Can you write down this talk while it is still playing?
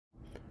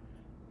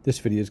This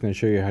video is going to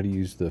show you how to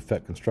use the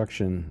PhET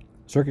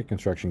circuit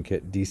construction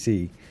kit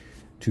DC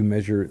to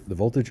measure the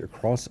voltage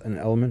across an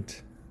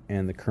element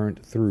and the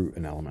current through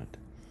an element.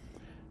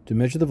 To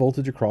measure the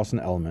voltage across an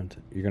element,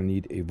 you're going to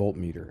need a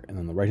voltmeter, and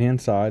on the right hand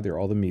side there are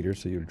all the meters,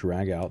 so you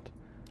drag out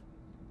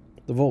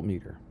the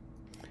voltmeter.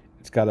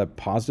 It's got a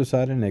positive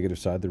side and a negative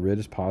side. The red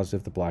is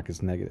positive, the black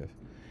is negative.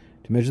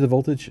 To measure the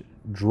voltage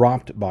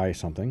dropped by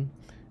something,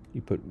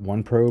 you put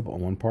one probe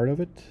on one part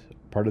of it,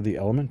 part of the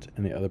element,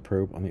 and the other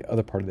probe on the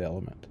other part of the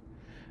element.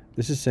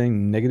 This is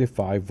saying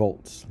 -5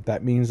 volts.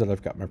 That means that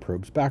I've got my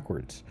probes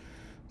backwards.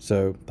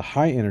 So the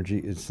high energy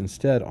is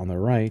instead on the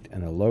right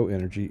and the low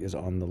energy is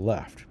on the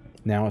left.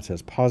 Now it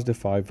says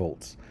 +5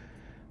 volts.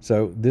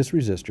 So this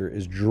resistor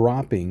is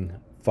dropping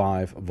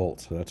 5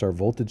 volts. So that's our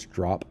voltage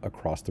drop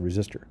across the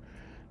resistor.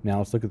 Now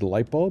let's look at the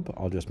light bulb.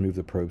 I'll just move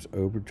the probes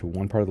over to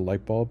one part of the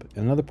light bulb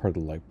and another part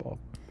of the light bulb.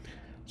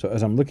 So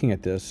as I'm looking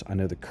at this, I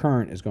know the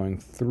current is going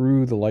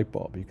through the light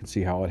bulb. You can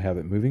see how I'd have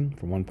it moving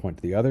from one point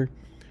to the other.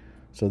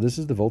 So this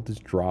is the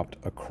voltage dropped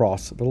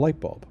across the light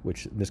bulb,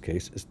 which in this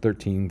case is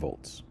 13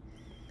 volts.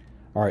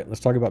 All right,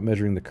 let's talk about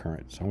measuring the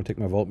current. So I'm going to take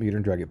my voltmeter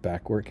and drag it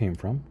back where it came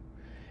from.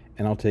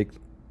 And I'll take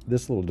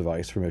this little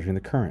device for measuring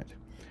the current.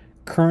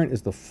 Current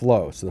is the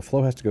flow, so the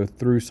flow has to go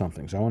through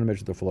something. So I want to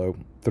measure the flow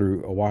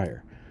through a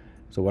wire.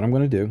 So what I'm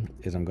going to do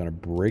is I'm going to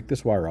break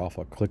this wire off.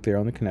 I'll click there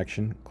on the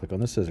connection, click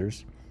on the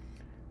scissors.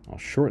 I'll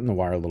shorten the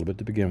wire a little bit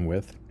to begin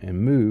with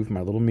and move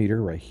my little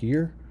meter right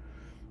here.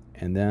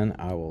 And then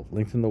I will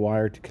lengthen the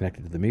wire to connect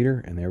it to the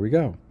meter, and there we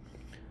go.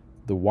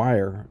 The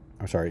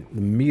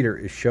meter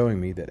is showing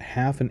me that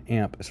 ½ an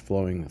amp is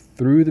flowing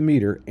through the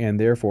meter, and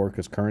therefore,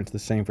 because current's the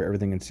same for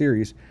everything in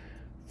series,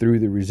 through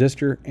the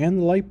resistor and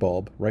the light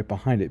bulb right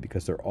behind it,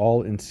 because they're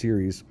all in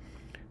series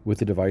with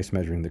the device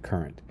measuring the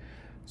current.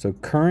 So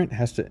current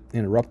has to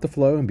interrupt the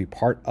flow and be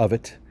part of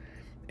it,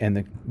 and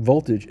the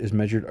voltage is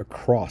measured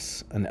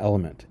across an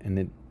element, and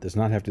it does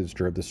not have to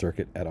disturb the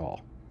circuit at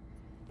all.